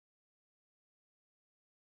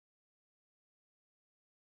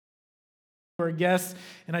Or a guest,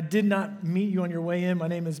 and I did not meet you on your way in. My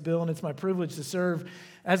name is Bill, and it's my privilege to serve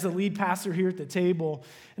as the lead pastor here at the table.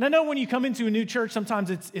 And I know when you come into a new church,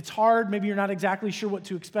 sometimes it's hard. Maybe you're not exactly sure what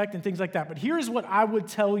to expect and things like that. But here's what I would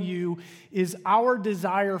tell you is our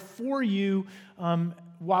desire for you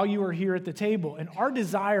while you are here at the table. And our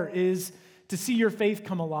desire is to see your faith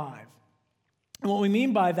come alive. And what we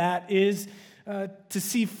mean by that is to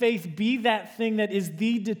see faith be that thing that is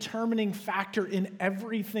the determining factor in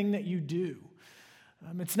everything that you do.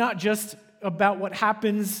 It's not just about what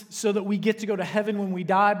happens so that we get to go to heaven when we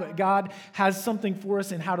die, but God has something for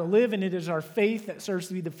us in how to live, and it is our faith that serves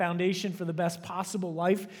to be the foundation for the best possible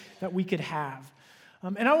life that we could have.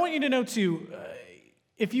 And I want you to know, too,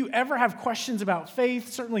 if you ever have questions about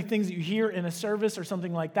faith, certainly things that you hear in a service or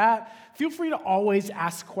something like that, feel free to always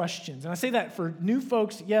ask questions. And I say that for new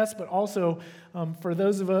folks, yes, but also for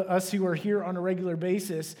those of us who are here on a regular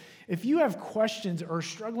basis. If you have questions or are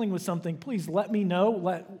struggling with something, please let me know.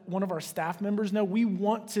 Let one of our staff members know. We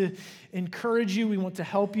want to encourage you. We want to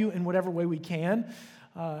help you in whatever way we can.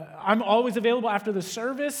 I'm always available after the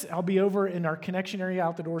service. I'll be over in our connection area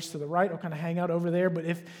out the doors to the right. I'll kind of hang out over there. But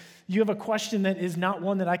if you have a question that is not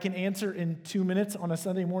one that I can answer in 2 minutes on a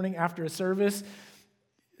Sunday morning after a service,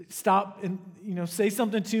 stop and say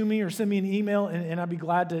something to me or send me an email, and I'd be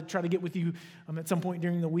glad to try to get with you at some point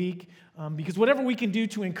during the week. Because whatever we can do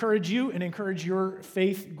to encourage you and encourage your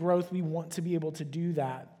faith growth, we want to be able to do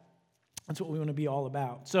that. That's what we want to be all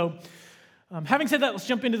about. So, having said that, let's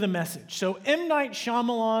jump into the message. So M. Night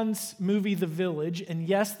Shyamalan's movie, The Village, and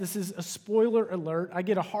yes, this is a spoiler alert. I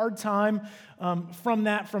get a hard time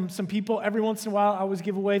from some people. Every once in a while, I always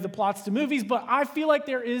give away the plots to movies, but I feel like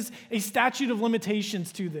there is a statute of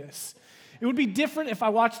limitations to this. It would be different if I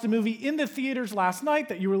watched the movie in the theaters last night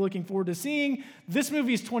that you were looking forward to seeing. This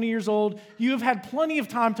movie is 20 years old. You have had plenty of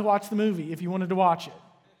time to watch the movie if you wanted to watch it.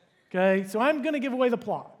 Okay, so I'm going to give away the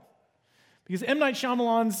plot. Because M. Night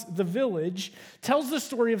Shyamalan's The Village tells the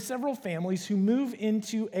story of several families who move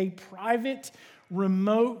into a private,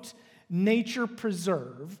 remote nature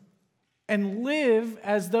preserve and live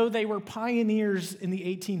as though they were pioneers in the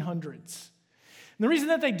 1800s. And the reason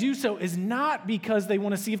that they do so is not because they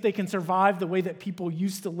want to see if they can survive the way that people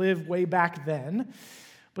used to live way back then,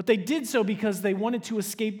 but they did so because they wanted to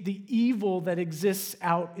escape the evil that exists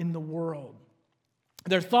out in the world.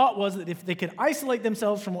 Their thought was that if they could isolate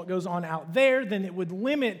themselves from what goes on out there, then it would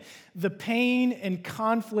limit the pain and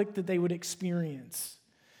conflict that they would experience.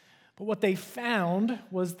 But what they found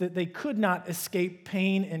was that they could not escape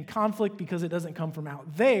pain and conflict because it doesn't come from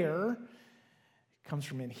out there, it comes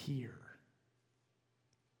from in here.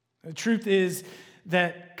 The truth is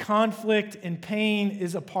that conflict and pain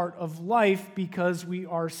is a part of life because we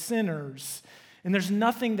are sinners, and there's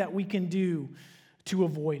nothing that we can do to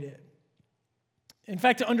avoid it. In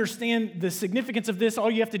fact, to understand the significance of this, all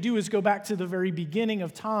you have to do is go back to the very beginning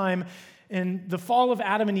of time and the fall of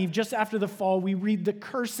Adam and Eve. Just after the fall, we read the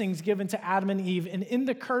cursings given to Adam and Eve. And in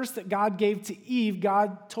the curse that God gave to Eve,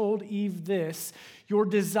 God told Eve this: your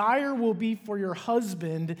desire will be for your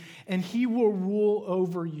husband, and he will rule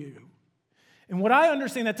over you. And what I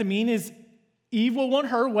understand that to mean is Eve will want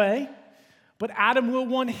her way, but Adam will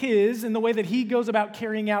want his, and the way that he goes about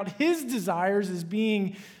carrying out his desires is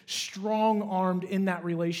being strong-armed in that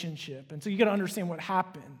relationship. And so you got to understand what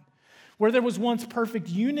happened. Where there was once perfect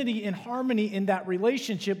unity and harmony in that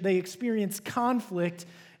relationship, they experienced conflict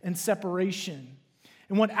and separation.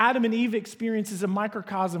 And what Adam and Eve experience is a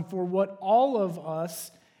microcosm for what all of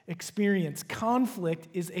us experience. Conflict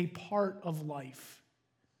is a part of life.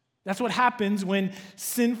 That's what happens when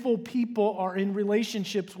sinful people are in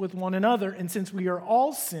relationships with one another. And since we are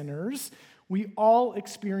all sinners, we all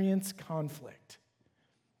experience conflict.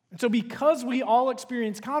 And so because we all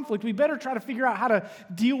experience conflict, we better try to figure out how to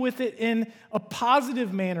deal with it in a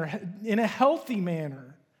positive manner, in a healthy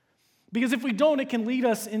manner. Because if we don't, it can lead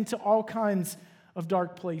us into all kinds of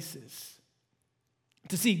dark places.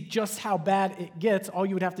 To see just how bad it gets, all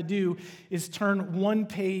you would have to do is turn one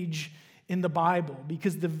page in the Bible,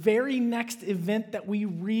 because the very next event that we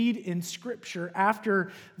read in Scripture after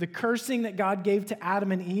the cursing that God gave to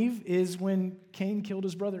Adam and Eve is when Cain killed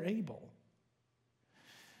his brother Abel.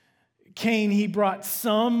 Cain, he brought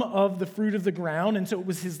some of the fruit of the ground, and so it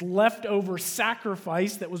was his leftover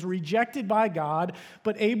sacrifice that was rejected by God,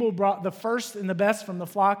 but Abel brought the first and the best from the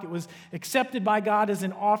flock. It was accepted by God as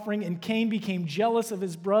an offering, and Cain became jealous of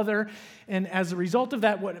his brother, and as a result of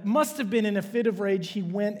that, what must have been in a fit of rage, he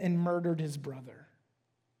went and murdered his brother.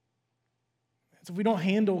 So if we don't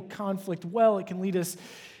handle conflict well, it can lead us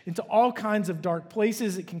into all kinds of dark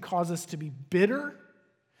places. It can cause us to be bitter,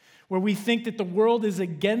 where we think that the world is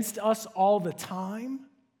against us all the time.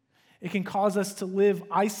 It can cause us to live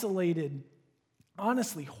isolated,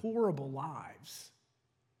 honestly, horrible lives.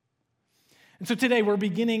 And so today we're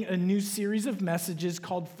beginning a new series of messages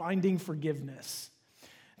called Finding Forgiveness.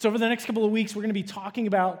 So over the next couple of weeks, we're going to be talking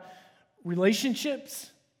about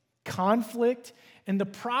relationships, conflict, and the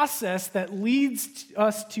process that leads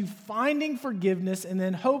us to finding forgiveness and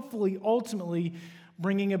then hopefully, ultimately,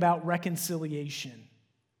 bringing about reconciliation.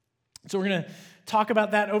 So we're going to talk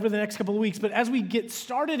about that over the next couple of weeks. But as we get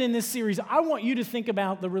started in this series, I want you to think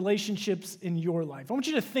about the relationships in your life. I want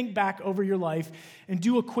you to think back over your life and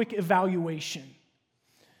do a quick evaluation.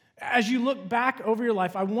 As you look back over your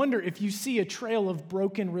life, I wonder if you see a trail of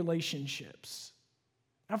broken relationships.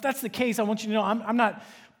 Now, if that's the case, I want you to know I'm not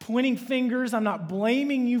pointing fingers. I'm not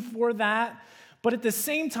blaming you for that. But at the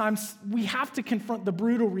same time, we have to confront the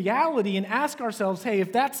brutal reality and ask ourselves, hey,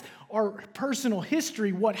 if that's our personal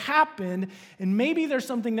history, what happened? And maybe there's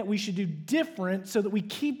something that we should do different so that we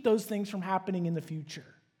keep those things from happening in the future.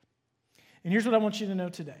 And here's what I want you to know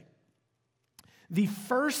today. The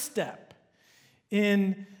first step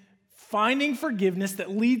in finding forgiveness that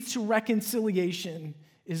leads to reconciliation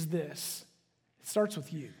is this. It starts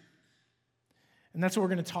with you. And that's what we're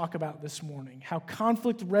going to talk about this morning, how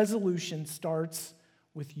conflict resolution starts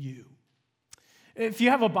with you. If you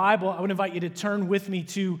have a Bible, I would invite you to turn with me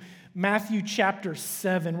to Matthew chapter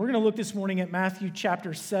 7. We're going to look this morning at Matthew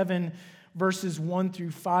chapter 7, verses 1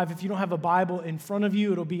 through 5. If you don't have a Bible in front of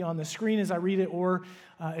you, it'll be on the screen as I read it, or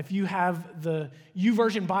if you have the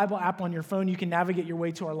YouVersion Bible app on your phone, you can navigate your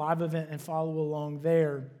way to our live event and follow along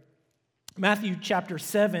there. Matthew chapter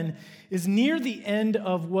 7 is near the end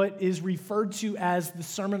of what is referred to as the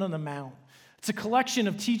Sermon on the Mount. It's a collection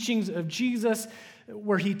of teachings of Jesus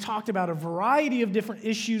where he talked about a variety of different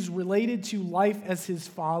issues related to life as his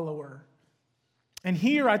follower. And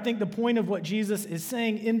here, I think the point of what Jesus is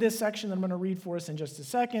saying in this section that I'm going to read for us in just a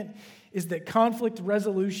second is that conflict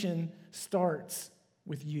resolution starts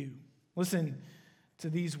with you. Listen to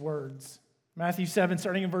these words. Matthew 7,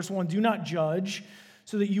 starting in verse 1, do not judge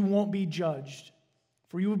so that you won't be judged.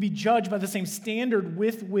 For you will be judged by the same standard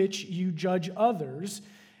with which you judge others,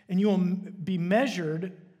 and you will be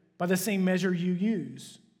measured by the same measure you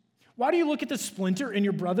use. Why do you look at the splinter in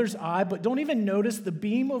your brother's eye, but don't even notice the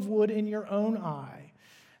beam of wood in your own eye?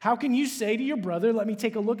 How can you say to your brother, let me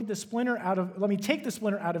take the splinter out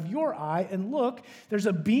of your eye, and look, there's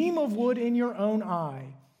a beam of wood in your own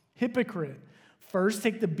eye? Hypocrite, first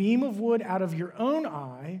take the beam of wood out of your own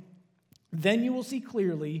eye, then you will see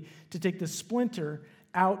clearly to take the splinter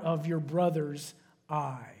out of your brother's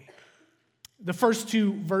eye. The first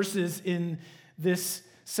two verses in this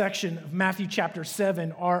section of Matthew chapter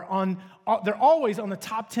 7 they're always on the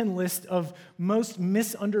top 10 list of most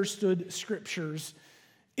misunderstood scriptures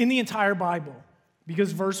in the entire Bible.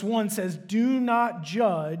 Because verse 1 says, do not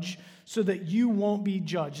judge so that you won't be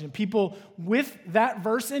judged. And people with that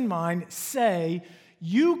verse in mind say,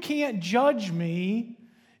 you can't judge me.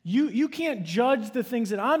 You can't judge the things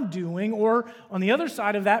that I'm doing. Or on the other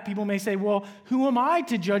side of that, people may say, well, who am I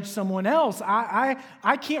to judge someone else? I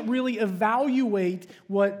can't really evaluate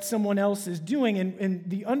what someone else is doing. And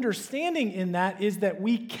the understanding in that is that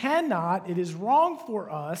it is wrong for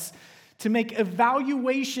us to make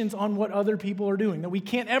evaluations on what other people are doing. That we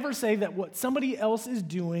can't ever say that what somebody else is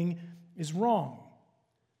doing is wrong.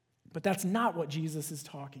 But that's not what Jesus is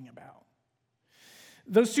talking about.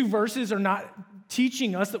 Those two verses are not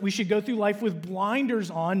teaching us that we should go through life with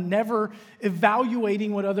blinders on, never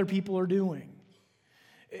evaluating what other people are doing.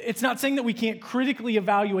 It's not saying that we can't critically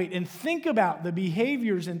evaluate and think about the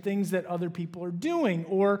behaviors and things that other people are doing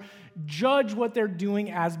or judge what they're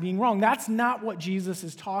doing as being wrong. That's not what Jesus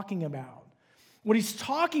is talking about. What he's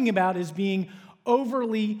talking about is being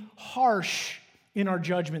overly harsh in our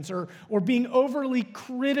judgments or being overly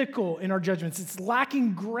critical in our judgments. It's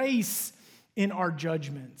lacking grace in our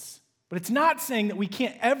judgments. But it's not saying that we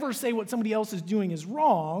can't ever say what somebody else is doing is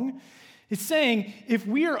wrong. It's saying if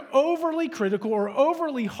we are overly critical or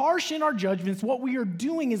overly harsh in our judgments, what we are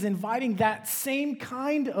doing is inviting that same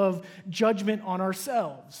kind of judgment on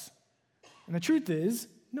ourselves. And the truth is,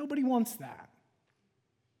 nobody wants that.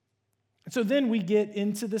 And so then we get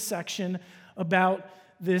into the section about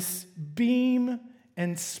this beam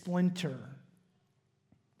and splinter.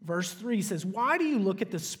 Verse 3 says, why do you look at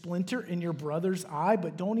the splinter in your brother's eye,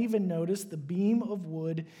 but don't even notice the beam of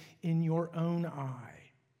wood in your own eye?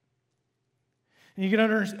 And you can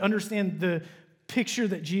understand the picture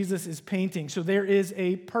that Jesus is painting. So there is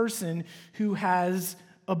a person who has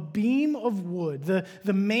a beam of wood,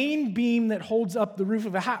 the main beam that holds up the roof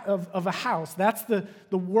of a house. That's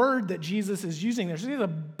the word that Jesus is using there. So he has a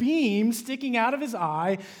beam sticking out of his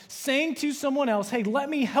eye, saying to someone else, hey, let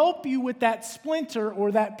me help you with that splinter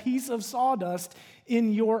or that piece of sawdust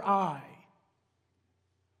in your eye.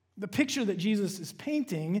 The picture that Jesus is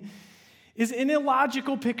painting is an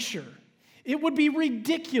illogical picture. It would be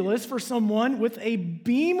ridiculous for someone with a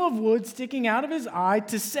beam of wood sticking out of his eye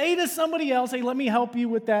to say to somebody else, hey, let me help you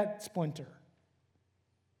with that splinter.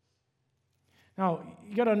 Now,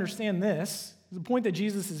 you got to understand this. The point that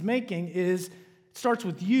Jesus is making is it starts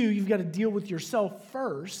with you. You've got to deal with yourself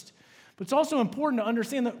first. But it's also important to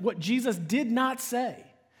understand that what Jesus did not say.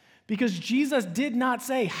 Because Jesus did not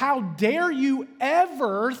say, how dare you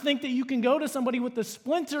ever think that you can go to somebody with a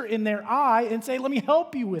splinter in their eye and say, let me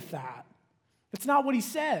help you with that. That's not what he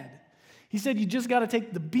said. He said you just got to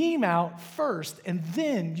take the beam out first, and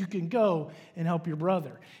then you can go and help your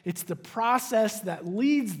brother. It's the process that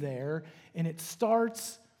leads there, and it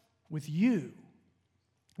starts with you.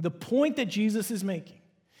 The point that Jesus is making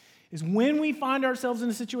is when we find ourselves in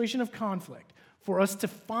a situation of conflict, for us to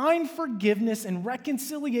find forgiveness and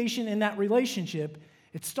reconciliation in that relationship,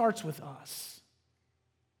 it starts with us.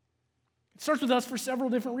 It starts with us for several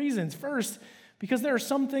different reasons. First, because there are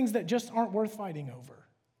some things that just aren't worth fighting over.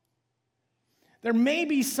 There may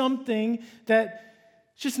be something that's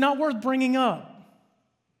just not worth bringing up,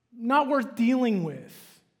 not worth dealing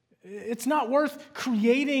with. It's not worth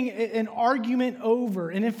creating an argument over.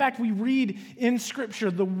 And in fact, we read in Scripture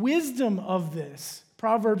the wisdom of this.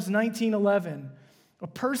 Proverbs 19:11. A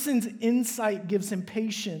person's insight gives him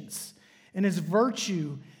patience, and his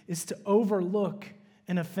virtue is to overlook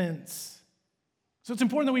an offense. So it's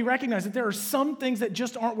important that we recognize that there are some things that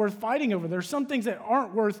just aren't worth fighting over. There are some things that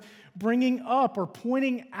aren't worth bringing up or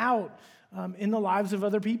pointing out in the lives of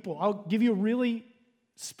other people. I'll give you a really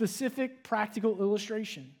specific, practical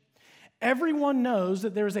illustration. Everyone knows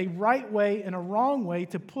that there's a right way and a wrong way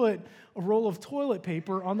to put a roll of toilet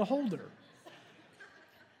paper on the holder.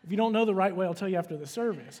 If you don't know the right way, I'll tell you after the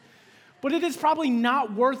service. But it is probably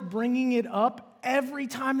not worth bringing it up every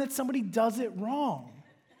time that somebody does it wrong.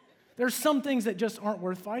 There's some things that just aren't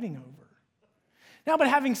worth fighting over. Now, but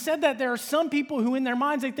having said that, there are some people who in their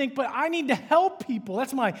minds, they think, but I need to help people.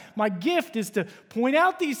 That's my gift, is to point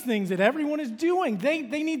out these things that everyone is doing. They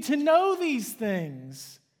need to know these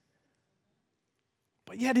things.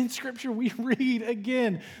 But yet in Scripture we read,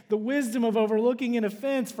 again, the wisdom of overlooking an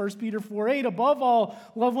offense, 1 Peter 4:8, above all,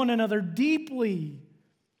 love one another deeply,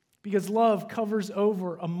 because love covers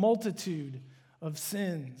over a multitude of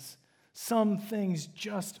sins. Some things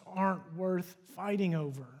just aren't worth fighting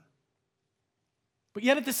over. But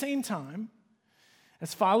yet at the same time,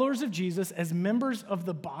 as followers of Jesus, as members of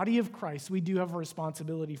the body of Christ, we do have a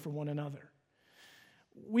responsibility for one another.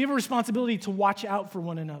 We have a responsibility to watch out for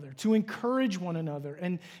one another, to encourage one another,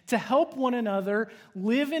 and to help one another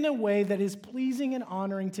live in a way that is pleasing and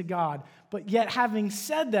honoring to God. But yet, having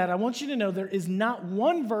said that, I want you to know there is not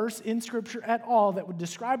one verse in Scripture at all that would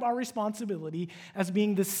describe our responsibility as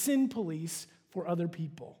being the sin police for other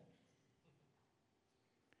people.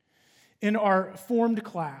 In our Formed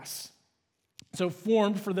class, so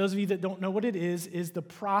Formed, for those of you that don't know what it is the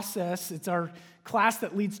process. It's our class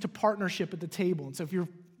that leads to partnership at the table. And so if you're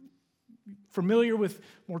familiar with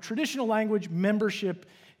more traditional language, membership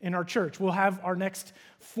in our church, we'll have our next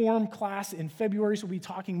Form class in February, so we'll be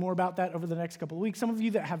talking more about that over the next couple of weeks. Some of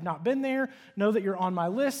you that have not been there know that you're on my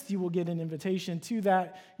list. You will get an invitation to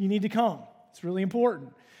that. You need to come. It's really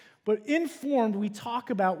important. But in Formed, we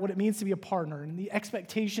talk about what it means to be a partner and the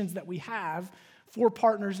expectations that we have for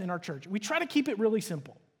partners in our church. We try to keep it really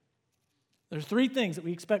simple. There's 3 things that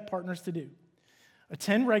we expect partners to do: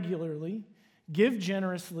 attend regularly, give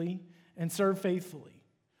generously, and serve faithfully.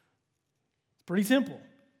 It's pretty simple.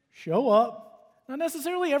 Show up, not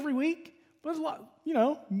necessarily every week, but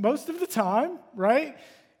most of the time, right?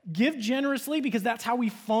 Give generously, because that's how we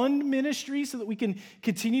fund ministry so that we can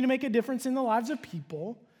continue to make a difference in the lives of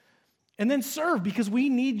people. And then serve, because we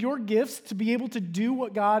need your gifts to be able to do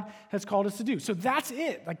what God has called us to do. So that's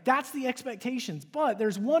it. That's the expectations. But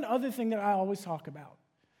there's one other thing that I always talk about,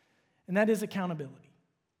 and that is accountability.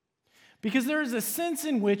 Because there is a sense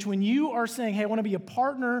in which when you are saying, hey, I want to be a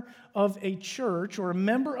partner of a church or a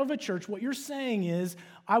member of a church, what you're saying is,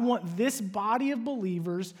 I want this body of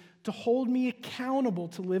believers to hold me accountable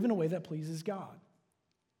to live in a way that pleases God.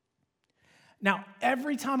 Now,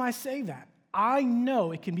 every time I say that, I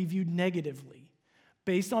know it can be viewed negatively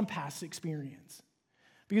based on past experience.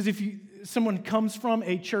 Because if someone comes from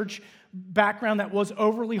a church background that was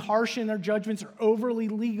overly harsh in their judgments or overly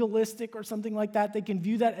legalistic or something like that, they can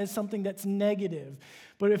view that as something that's negative.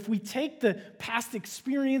 But if we take the past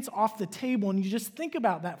experience off the table and you just think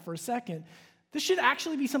about that for a second, this should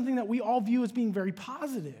actually be something that we all view as being very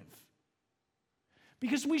positive.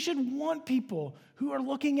 Because we should want people who are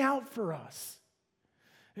looking out for us,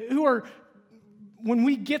 who are, when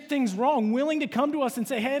we get things wrong, willing to come to us and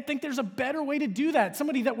say, hey, I think there's a better way to do that.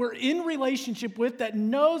 Somebody that we're in relationship with that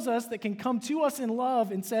knows us, that can come to us in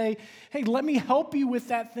love and say, hey, let me help you with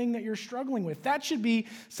that thing that you're struggling with. That should be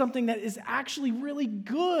something that is actually really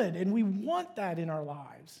good, and we want that in our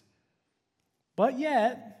lives. But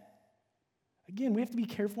yet, again, we have to be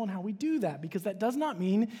careful in how we do that, because that does not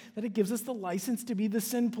mean that it gives us the license to be the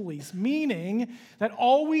sin police, meaning that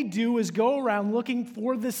all we do is go around looking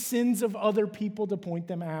for the sins of other people to point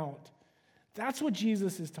them out. That's what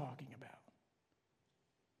Jesus is talking about.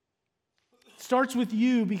 It starts with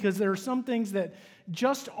you, because there are some things that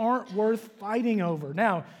just aren't worth fighting over.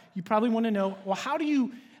 Now, you probably want to know, well, how do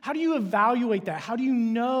you evaluate that? How do you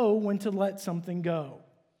know when to let something go?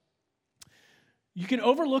 You can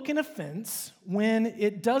overlook an offense when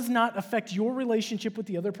it does not affect your relationship with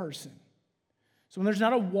the other person. So when there's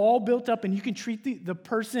not a wall built up and you can treat the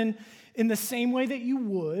person in the same way that you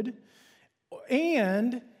would,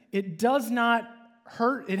 and it does not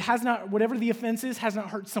hurt, it has not, whatever the offense is, has not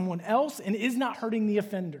hurt someone else and is not hurting the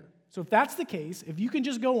offender. So if that's the case, if you can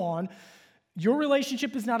just go on, your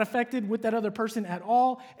relationship is not affected with that other person at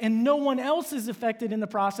all, and no one else is affected in the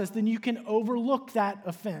process, then you can overlook that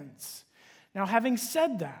offense. Now, having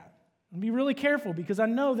said that, be really careful, because I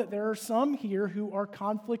know that there are some here who are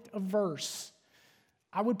conflict averse.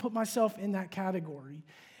 I would put myself in that category.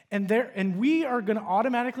 And we are going to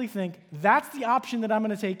automatically think, that's the option that I'm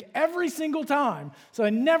going to take every single time, so I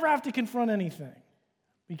never have to confront anything.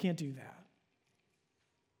 We can't do that.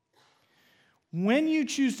 When you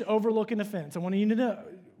choose to overlook an offense, I want you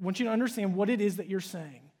to understand what it is that you're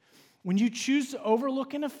saying. When you choose to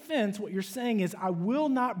overlook an offense, what you're saying is, I will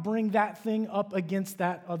not bring that thing up against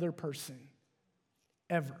that other person,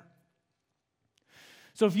 ever.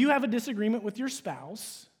 So if you have a disagreement with your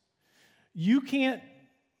spouse, you can't,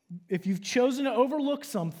 if you've chosen to overlook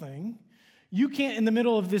something, you can't in the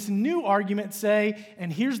middle of this new argument say,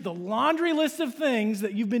 and here's the laundry list of things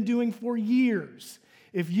that you've been doing for years.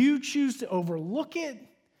 If you choose to overlook it,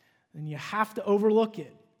 then you have to overlook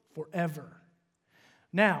it forever.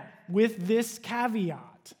 Now, with this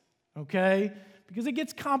caveat, okay, because it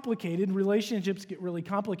gets complicated, relationships get really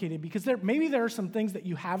complicated, because maybe there are some things that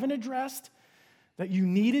you haven't addressed, that you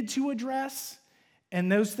needed to address,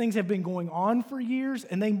 and those things have been going on for years,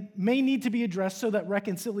 and they may need to be addressed so that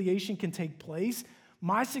reconciliation can take place.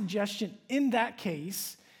 My suggestion in that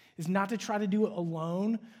case is not to try to do it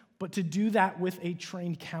alone, but to do that with a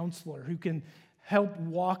trained counselor who can help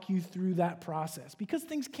walk you through that process, because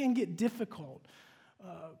things can get difficult.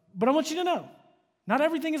 But I want you to know, not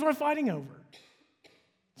everything is worth fighting over.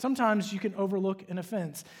 Sometimes you can overlook an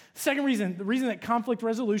offense. Second reason, the reason that conflict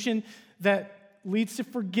resolution that leads to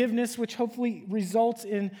forgiveness, which hopefully results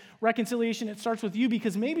in reconciliation, it starts with you,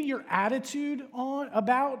 because maybe your attitude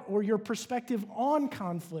about or your perspective on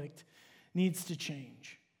conflict needs to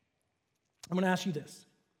change. I'm going to ask you this.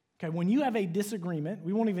 Okay, when you have a disagreement,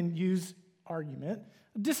 we won't even use argument,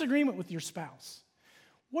 a disagreement with your spouse,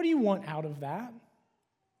 what do you want out of that?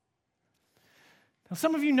 Now,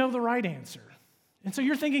 some of you know the right answer. And so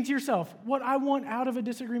you're thinking to yourself, what I want out of a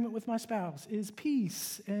disagreement with my spouse is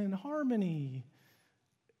peace and harmony.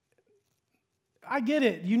 I get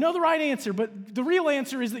it. You know the right answer, but the real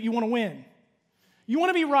answer is that you want to win. You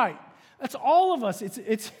want to be right. That's all of us.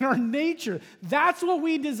 It's in our nature. That's what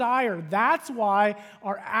we desire. That's why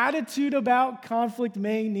our attitude about conflict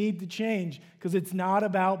may need to change, because it's not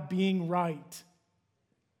about being right.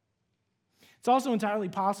 It's also entirely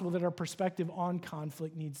possible that our perspective on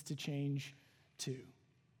conflict needs to change too.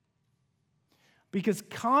 Because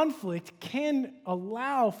conflict can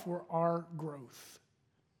allow for our growth.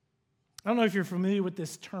 I don't know if you're familiar with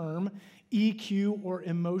this term, EQ, or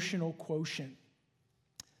emotional quotient.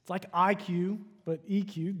 It's like IQ, but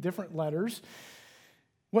EQ, different letters.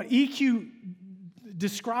 What EQ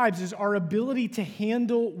describes is our ability to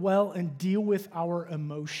handle well and deal with our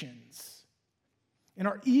emotions. And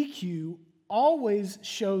our EQ always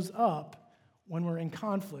shows up when we're in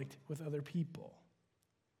conflict with other people.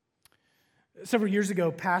 Several years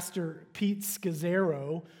ago, Pastor Pete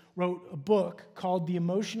Scazzero wrote a book called The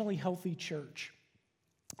Emotionally Healthy Church.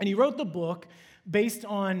 And he wrote the book based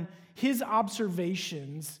on his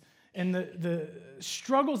observations and the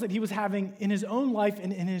struggles that he was having in his own life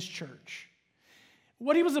and in his church.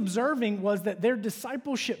 What he was observing was that their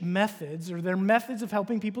discipleship methods, or their methods of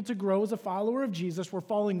helping people to grow as a follower of Jesus, were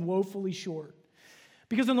falling woefully short.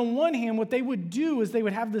 Because on the one hand, what they would do is they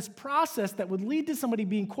would have this process that would lead to somebody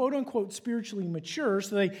being quote unquote spiritually mature.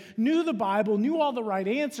 So they knew the Bible, knew all the right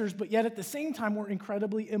answers, but yet at the same time were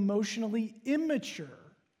incredibly emotionally immature.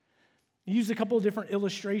 He used a couple of different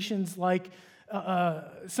illustrations, like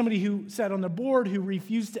somebody who sat on the board who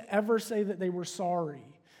refused to ever say that they were sorry.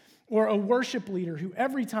 Or a worship leader who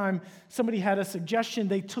every time somebody had a suggestion,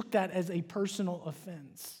 they took that as a personal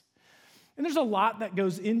offense. And there's a lot that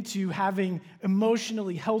goes into having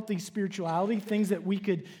emotionally healthy spirituality, things that we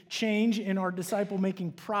could change in our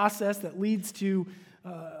disciple-making process that leads to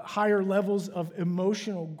higher levels of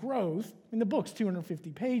emotional growth. In the book's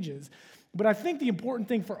 250 pages. But I think the important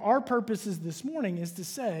thing for our purposes this morning is to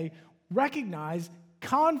say, recognize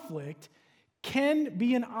conflict can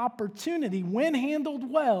be an opportunity, when handled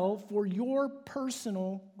well, for your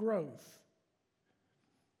personal growth.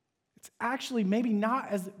 It's actually maybe not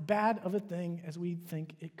as bad of a thing as we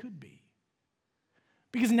think it could be.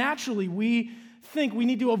 Because naturally, we think we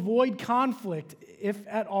need to avoid conflict if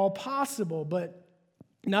at all possible, but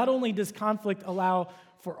not only does conflict allow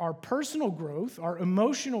for our personal growth, our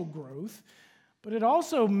emotional growth, but it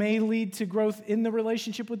also may lead to growth in the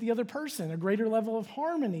relationship with the other person, a greater level of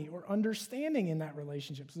harmony or understanding in that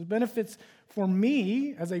relationship. So there's benefits for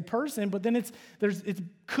me as a person, but then it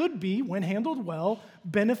could be, when handled well,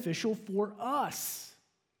 beneficial for us.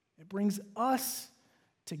 It brings us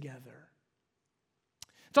together.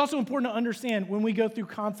 It's also important to understand when we go through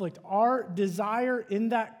conflict, our desire in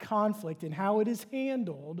that conflict and how it is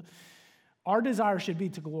handled, our desire should be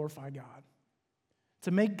to glorify God, to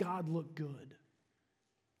make God look good.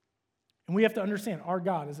 And we have to understand our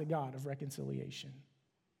God is a God of reconciliation.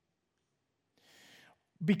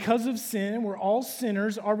 Because of sin, we're all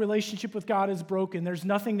sinners, our relationship with God is broken. There's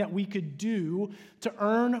nothing that we could do to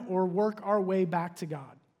earn or work our way back to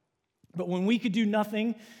God. But when we could do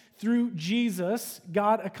nothing, through Jesus,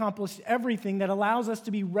 God accomplished everything that allows us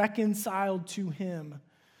to be reconciled to Him.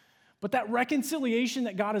 But that reconciliation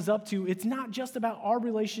that God is up to, it's not just about our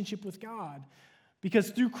relationship with God.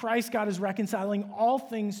 Because through Christ, God is reconciling all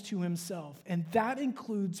things to Himself, and that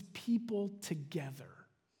includes people together.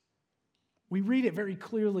 We read it very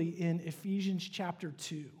clearly in Ephesians chapter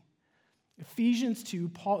 2. Ephesians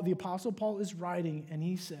 2, the Apostle Paul is writing, and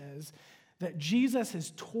he says that Jesus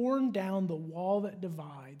has torn down the wall that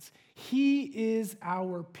divides. He is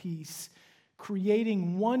our peace,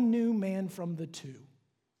 creating one new man from the two.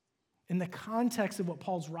 In the context of what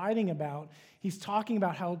Paul's writing about, he's talking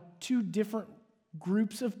about how two different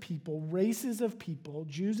groups of people, races of people,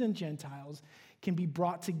 Jews and Gentiles, can be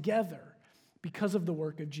brought together because of the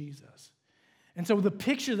work of Jesus. And so the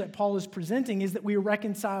picture that Paul is presenting is that we are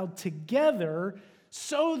reconciled together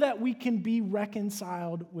so that we can be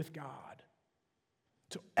reconciled with God.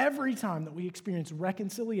 So every time that we experience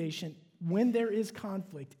reconciliation, when there is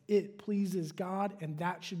conflict, it pleases God, and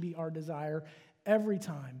that should be our desire every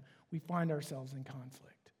time we find ourselves in conflict.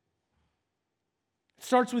 It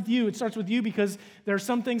starts with you. It starts with you because there are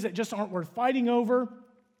some things that just aren't worth fighting over.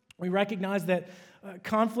 We recognize that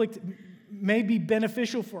conflict may be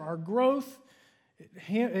beneficial for our growth.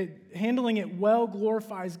 Handling it well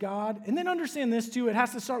glorifies God. And then understand this too, it has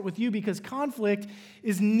to start with you because conflict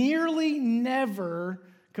is nearly never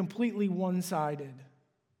completely one-sided.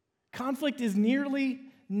 Conflict is nearly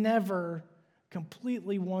never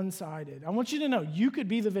completely one-sided. I want you to know you could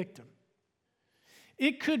be the victim.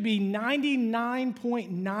 It could be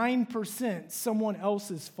 99.9% someone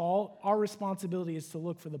else's fault. Our responsibility is to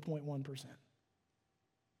look for the 0.1%.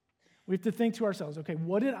 We have to think to ourselves, okay,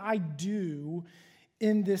 what did I do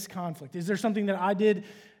in this conflict? Is there something that I did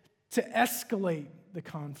to escalate the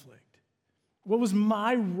conflict? What was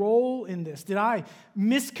my role in this? Did I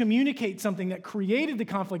miscommunicate something that created the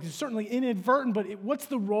conflict? It's certainly inadvertent, but what's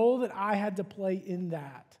the role that I had to play in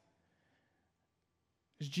that?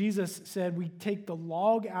 As Jesus said, we take the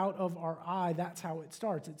log out of our eye. That's how it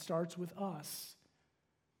starts. It starts with us.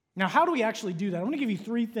 Now, how do we actually do that? I'm going to give you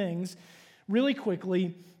three things really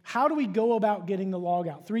quickly. How do we go about getting the log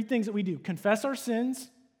out? Three things that we do. Confess our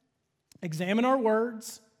sins, examine our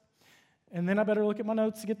words, and then I better look at my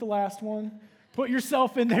notes to get the last one. Put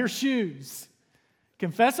yourself in their shoes.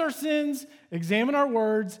 Confess our sins, examine our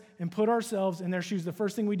words, and put ourselves in their shoes. The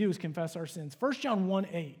first thing we do is confess our sins. 1 John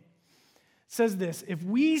 1:8 says this, if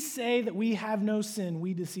we say that we have no sin,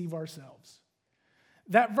 we deceive ourselves.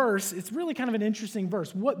 That verse, it's really kind of an interesting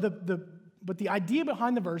verse. But the idea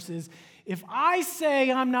behind the verse is, if I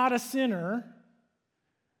say I'm not a sinner,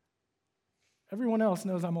 everyone else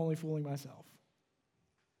knows I'm only fooling myself.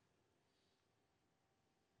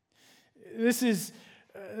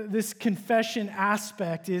 This confession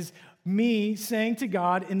aspect is me saying to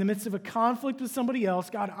God in the midst of a conflict with somebody else,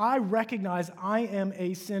 God, I recognize I am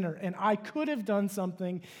a sinner and I could have done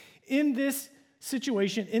something in this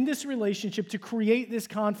situation, in this relationship to create this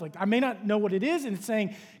conflict. I may not know what it is, and it's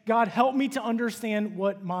saying, God, help me to understand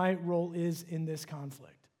what my role is in this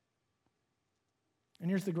conflict. And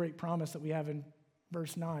here's the great promise that we have in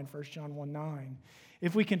verse 9, 1 John 1:9.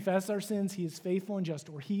 If we confess our sins, he is faithful and just,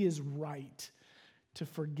 or he is right to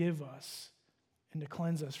forgive us and to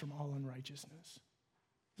cleanse us from all unrighteousness.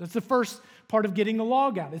 That's the first part of getting the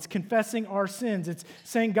log out. It's confessing our sins. It's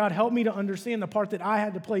saying, God, help me to understand the part that I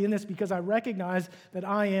had to play in this because I recognize that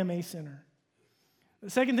I am a sinner. The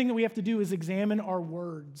second thing that we have to do is examine our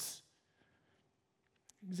words.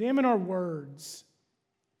 Examine our words.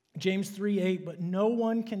 James 3:8, but no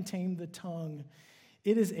one can tame the tongue.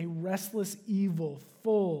 It is a restless evil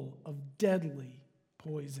full of deadly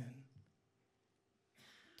poison.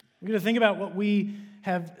 We're going to think about what we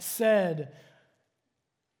have said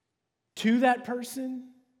to that person,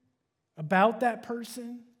 about that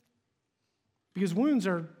person, because words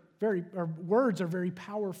are very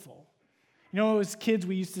powerful. You know, as kids,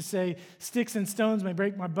 we used to say, sticks and stones may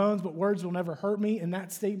break my bones, but words will never hurt me, and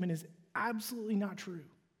that statement is absolutely not true,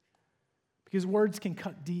 because words can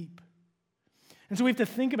cut deep. And so we have to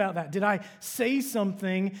think about that. Did I say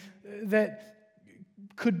something that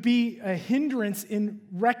could be a hindrance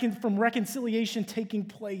from reconciliation taking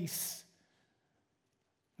place?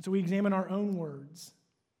 And so we examine our own words.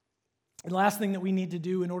 The last thing that we need to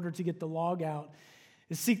do in order to get the log out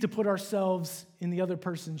is seek to put ourselves in the other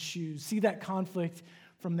person's shoes, see that conflict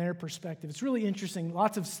from their perspective. It's really interesting.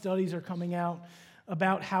 Lots of studies are coming out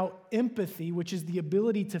about how empathy, which is the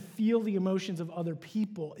ability to feel the emotions of other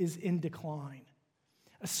people, is in decline,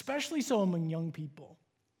 especially so among young people.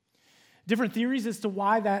 Different theories as to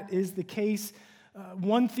why that is the case.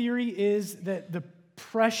 One theory is that the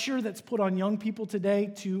pressure that's put on young people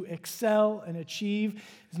today to excel and achieve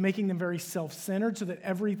is making them very self-centered so that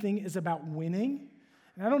everything is about winning.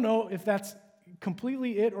 And I don't know if that's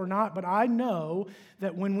completely it or not, but I know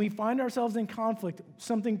that when we find ourselves in conflict,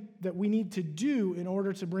 something that we need to do in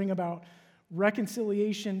order to bring about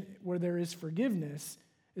reconciliation where there is forgiveness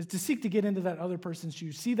is to seek to get into that other person's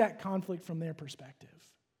shoes, see that conflict from their perspective.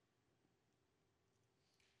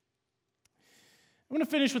 I'm going to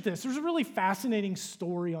finish with this. There's a really fascinating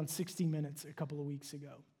story on 60 Minutes a couple of weeks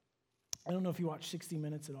ago. I don't know if you watch 60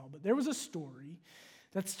 Minutes at all, but there was a story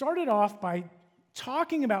that started off by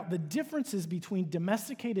talking about the differences between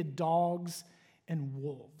domesticated dogs and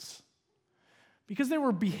wolves. Because there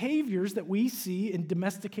were behaviors that we see in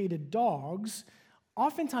domesticated dogs,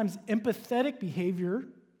 oftentimes empathetic behavior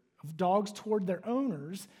of dogs toward their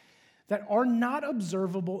owners, that are not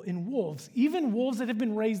observable in wolves, even wolves that have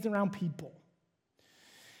been raised around people.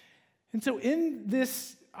 And so in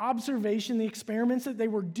this observation, the experiments that they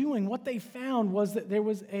were doing, what they found was that there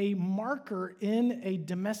was a marker in a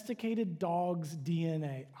domesticated dog's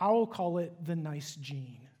DNA. I will call it the nice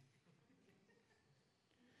gene.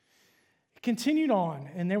 It continued on,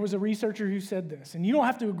 and there was a researcher who said this, and you don't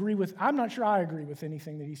have to agree with, I'm not sure I agree with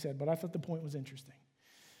anything that he said, but I thought the point was interesting.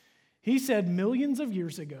 He said millions of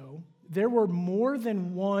years ago, there was more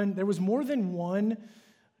than one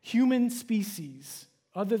human species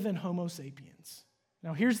other than Homo sapiens.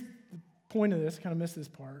 Now, here's the point of this, kind of missed this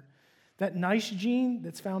part. That nice gene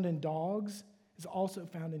that's found in dogs is also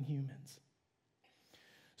found in humans.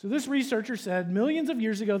 So this researcher said millions of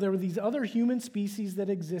years ago, there were these other human species that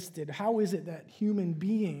existed. How is it that human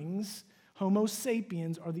beings, Homo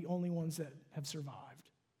sapiens, are the only ones that have survived?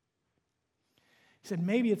 He said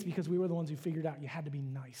maybe it's because we were the ones who figured out you had to be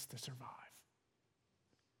nice to survive.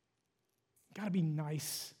 You got to be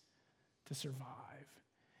nice to survive.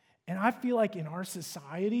 And I feel like in our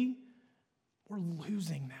society, we're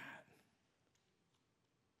losing that.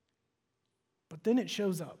 But then it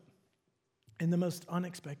shows up in the most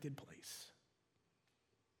unexpected place.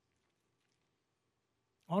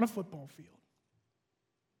 On a football field.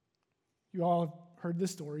 You all have heard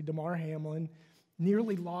this story. Damar Hamlin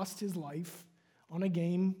nearly lost his life on a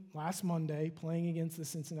game last Monday playing against the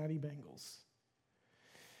Cincinnati Bengals.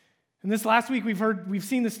 And this last week, we've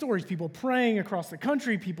seen the stories, people praying across the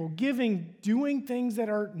country, people giving, doing things that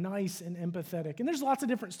are nice and empathetic. And there's lots of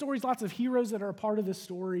different stories, lots of heroes that are a part of this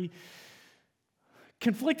story.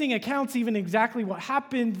 Conflicting accounts, even exactly what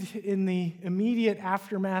happened in the immediate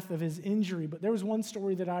aftermath of his injury. But there was one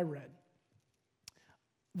story that I read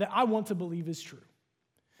that I want to believe is true.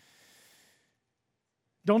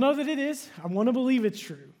 Don't know that it is. I want to believe it's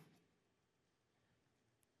true.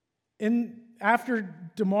 after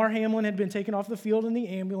Damar Hamlin had been taken off the field in the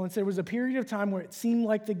ambulance, there was a period of time where it seemed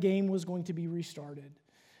like the game was going to be restarted.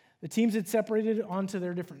 The teams had separated onto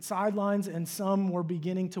their different sidelines, and some were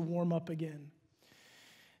beginning to warm up again.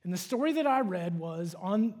 And the story that I read was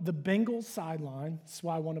on the Bengals sideline. That's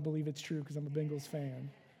why I want to believe it's true, because I'm a Bengals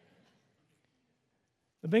fan.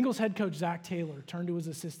 The Bengals head coach, Zach Taylor, turned to his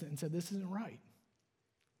assistant and said, "This isn't right.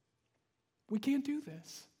 We can't do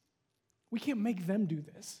this. We can't make them do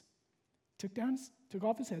this." Took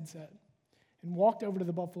off his headset and walked over to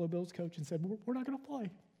the Buffalo Bills coach and said, "We're not going to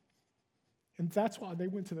play." And that's why they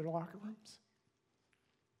went to their locker rooms.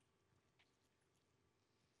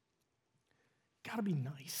 Got to be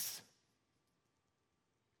nice.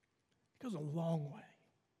 It goes a long way.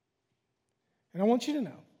 And I want you to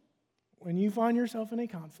know, when you find yourself in a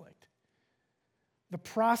conflict, the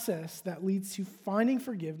process that leads to finding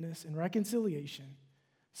forgiveness and reconciliation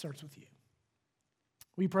starts with you.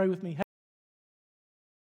 Will you pray with me?